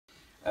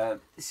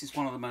This is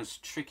one of the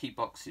most tricky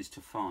boxes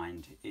to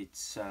find.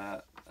 It's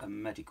a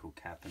medical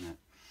cabinet.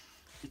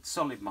 It's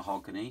solid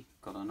mahogany,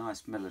 got a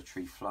nice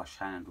military flush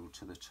handle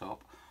to the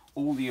top.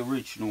 All the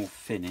original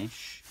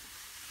finish,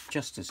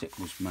 just as it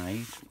was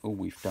made. All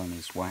we've done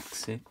is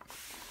wax it.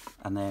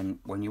 And then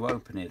when you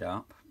open it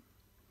up,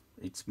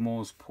 it's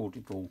Maws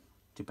Portable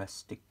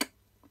domestic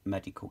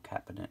medical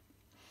cabinet.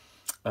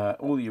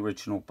 All the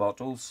original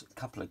bottles, a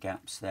couple of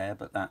gaps there,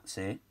 but that's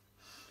it.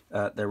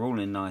 They're all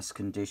in nice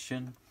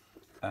condition.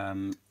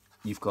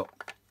 You've got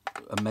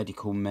a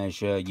medical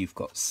measure, you've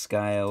got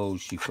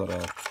scales, you've got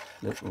a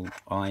little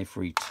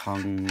ivory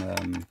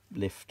tongue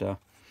lifter,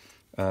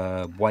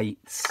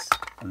 weights,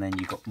 and then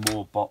you've got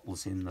more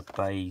bottles in the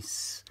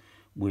base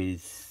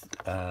with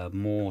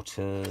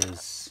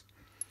mortars,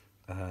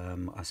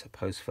 I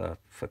suppose for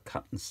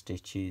cut and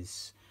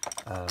stitches,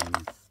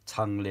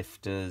 tongue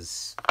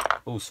lifters,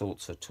 all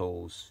sorts of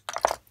tools.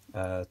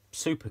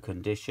 Super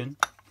condition,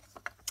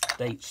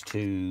 dates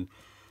to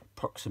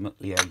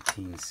approximately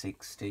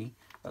 1860.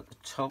 At the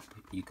top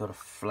you've got a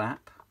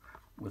flap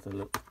with a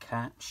little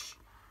catch,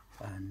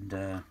 and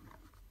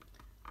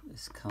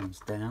this comes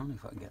down,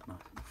 if I can get my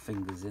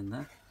fingers in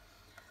there.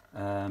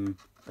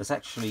 There's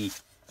actually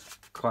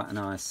quite a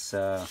nice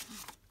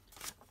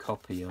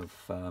copy of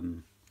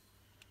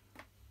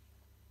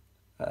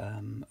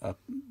a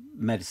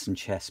medicine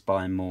chest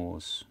by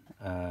Maws,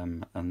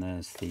 and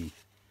there's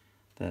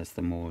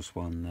the Maws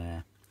one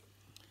there.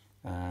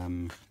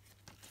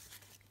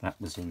 That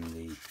was in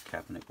the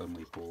cabinet when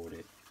we bought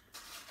it.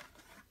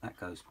 That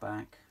goes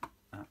back,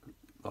 that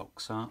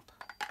locks up,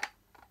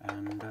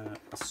 and a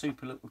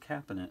super little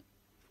cabinet.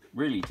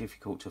 Really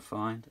difficult to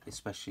find,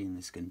 especially in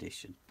this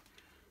condition.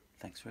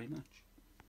 Thanks very much.